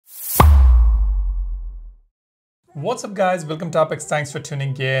What's up guys, welcome to Apex, thanks for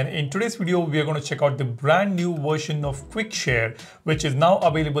tuning in. In today's video, we are going to check out the brand new version of QuickShare, which is now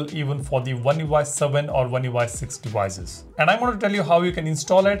available even for the One UI 7 or One UI 6 devices. And I'm going to tell you how you can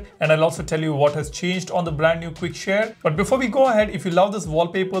install it, and I'll also tell you what has changed on the brand new QuickShare. But before we go ahead, if you love this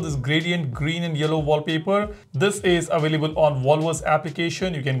wallpaper, this gradient green and yellow wallpaper, this is available on Volvo's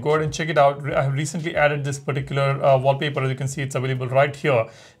application. You can go ahead and check it out. I have recently added this particular wallpaper. As you can see, it's available right here.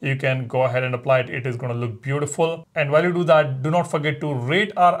 You can go ahead and apply it. It is going to look beautiful. And while you do that, do not forget to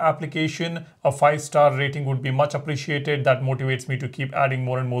rate our application. A 5-star rating would be much appreciated. That motivates me to keep adding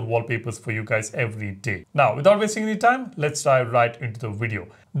more and more wallpapers for you guys every day. Now, without wasting any time, let's dive right into the video.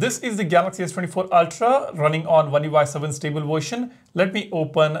 This is the Galaxy S24 Ultra running on One UI 7 stable version. Let me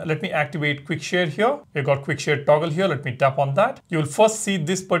activate QuickShare here. We've got QuickShare toggle here. Let me tap on that. You will first see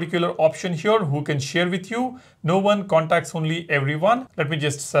this particular option here, who can share with you. No one, contacts only, everyone. Let me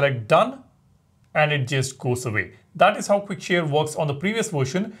just select done. And it just goes away. That is how QuickShare works on the previous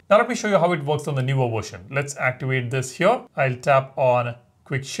version. Now let me show you how it works on the newer version. Let's activate this here. I'll tap on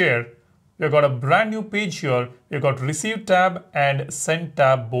QuickShare. We've got a brand new page here. We've got Receive tab and Send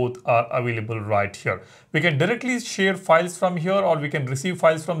tab, both are available right here. We can directly share files from here, or we can receive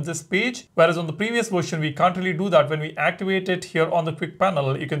files from this page. Whereas on the previous version, we can't really do that. When we activate it here on the quick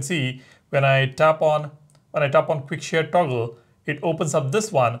panel, you can see when I tap on QuickShare toggle, it opens up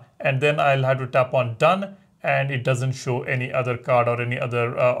this one, and then I'll have to tap on done, and it doesn't show any other card or any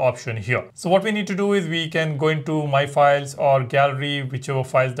other option here. So what we need to do is we can go into My Files or Gallery, whichever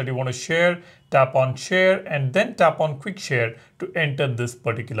files that you want to share, tap on Share, and then tap on QuickShare to enter this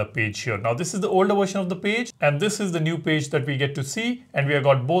particular page here. Now this is the older version of the page, and this is the new page that we get to see, and we have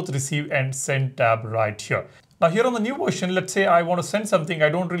got both Receive and Send tab right here. Now here on the new version, let's say I want to send something. I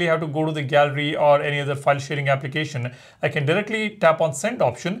don't really have to go to the gallery or any other file sharing application. I can directly tap on Send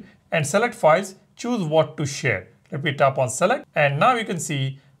option and select files, choose what to share. Let me tap on Select, and now you can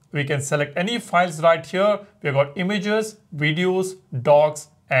see we can select any files right here. We've got images, videos, docs,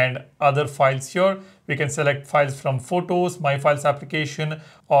 and other files here. We can select files from Photos, My Files application,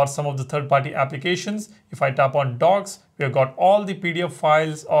 or some of the third-party applications. If I tap on Docs, we've got all the PDF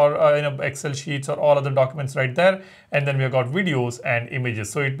files or Excel sheets or all other documents right there. And then we've got videos and images.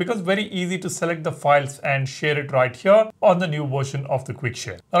 So it becomes very easy to select the files and share it right here on the new version of the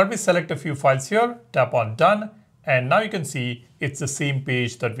QuickShare. Now let me select a few files here, tap on Done. And now you can see it's the same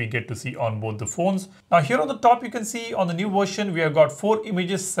page that we get to see on both the phones. Now here on the top, you can see on the new version, we have got 4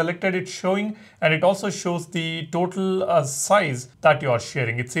 images selected, it's showing, and it also shows the total size that you are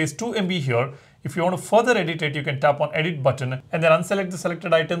sharing. It says 2 MB here. If you want to further edit it, you can tap on Edit button and then unselect the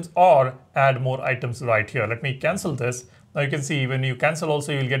selected items or add more items right here. Let me cancel this. Now you can see when you cancel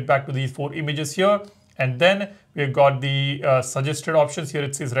also, you'll get back to these 4 images here. And then we've got the suggested options. Here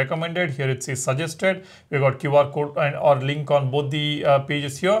it says recommended, here it says suggested. We've got QR code or link on both the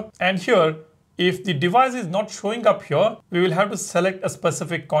pages here. And here, if the device is not showing up here, we will have to select a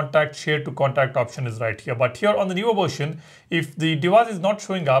specific contact. Share to contact option is right here. But here on the newer version, if the device is not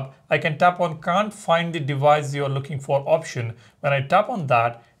showing up, I can tap on can't find the device you're looking for option. When I tap on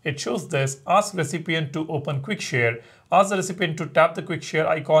that, it shows this ask recipient to open QuickShare. Ask the recipient to tap the QuickShare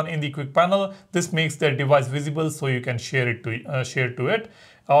icon in the quick panel. This makes their device visible so you can share to it.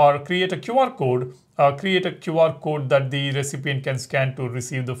 Or create a QR code. Create a QR code that the recipient can scan to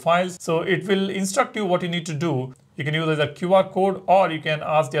receive the files. So it will instruct you what you need to do. You can use either QR code, or you can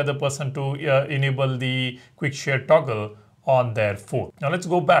ask the other person to enable the QuickShare toggle on their phone. Now let's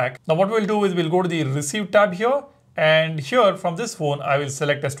go back. Now what we'll do is we'll go to the Receive tab here. And here from this phone, I will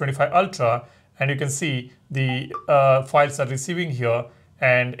select S25 Ultra, and you can see the files are receiving here,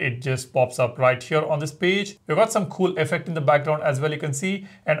 and it just pops up right here on this page. We've got some cool effect in the background as well, you can see,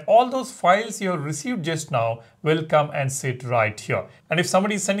 and all those files you have received just now will come and sit right here. And if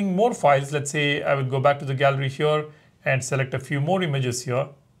somebody is sending more files, let's say I will go back to the gallery here and select a few more images here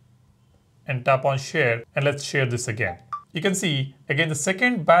and tap on Share, and let's share this again. You can see again the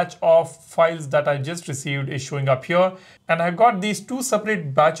second batch of files that I just received is showing up here, and I've got these 2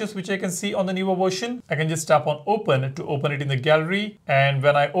 separate batches which I can see on the newer version. I can just tap on Open to open it in the gallery, and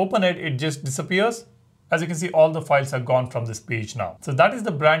when I open it, it just disappears. As you can see, all the files are gone from this page now. So that is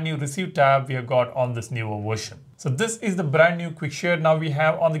the brand new Receive tab we have got on this newer version. So this is the brand new QuickShare now we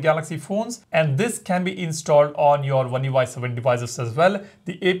have on the Galaxy phones, and this can be installed on your One UI 7 devices as well.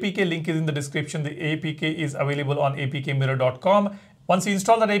 The APK link is in the description. The APK is available on apkmirror.com. Once you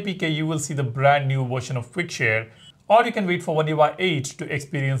install that APK, you will see the brand new version of QuickShare. Or you can wait for One UI 8 to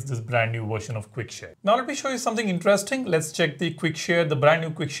experience this brand new version of QuickShare. Now let me show you something interesting. Let's check the QuickShare, the brand new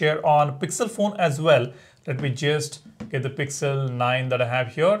QuickShare on Pixel phone as well. Let me just get the Pixel 9 that I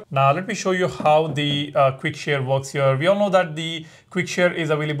have here. Now let me show you how the Quick Share works here. We all know that the Quick Share is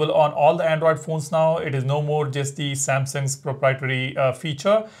available on all the Android phones now. It is no more just the Samsung's proprietary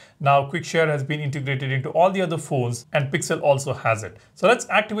feature. Now Quick Share has been integrated into all the other phones and Pixel also has it. So let's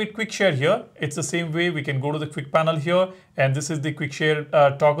activate Quick Share here. It's the same way. We can go to the Quick panel here and this is the Quick Share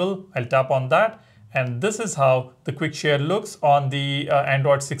toggle. I'll tap on that. And this is how the Quick Share looks on the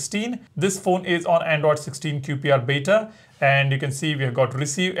Android 16. This phone is on Android 16 QPR beta. And you can see we have got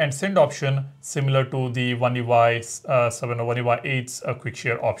receive and send option similar to the One UI 7 or One UI 8's Quick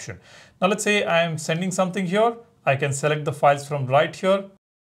Share option. Now let's say I am sending something here. I can select the files from right here.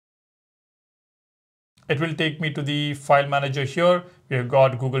 It will take me to the file manager here. We have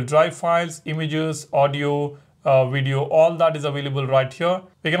got Google Drive files, images, audio, video, all that is available right here.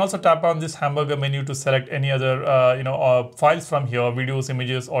 We can also tap on this hamburger menu to select any other files from here, videos,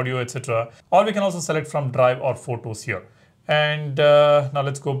 images, audio, etc. Or we can also select from Drive or Photos here. And now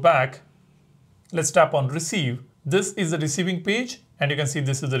let's go back. Let's tap on receive. This is the receiving page. And you can see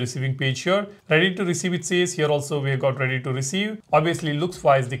this is the receiving page here. Ready to receive it says. Here also we have got ready to receive. Obviously looks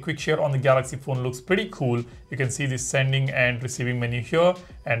wise, the Quick Share on the Galaxy phone looks pretty cool. You can see the sending and receiving menu here.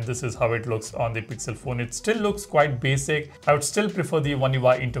 And this is how it looks on the Pixel phone. It still looks quite basic. I would still prefer the One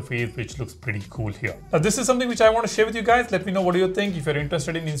UI interface, which looks pretty cool here. Now this is something which I want to share with you guys. Let me know what do you think. If you're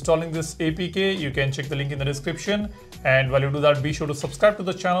interested in installing this APK, you can check the link in the description. And while you do that, be sure to subscribe to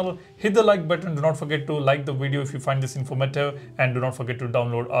the channel, hit the like button. Do not forget to like the video if you find this informative, and do not forget to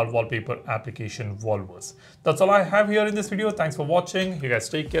download our wallpaper application Volverse. That's all I have here in this video. Thanks for watching. You guys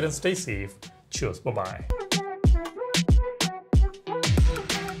take care and stay safe. Cheers. Bye-bye.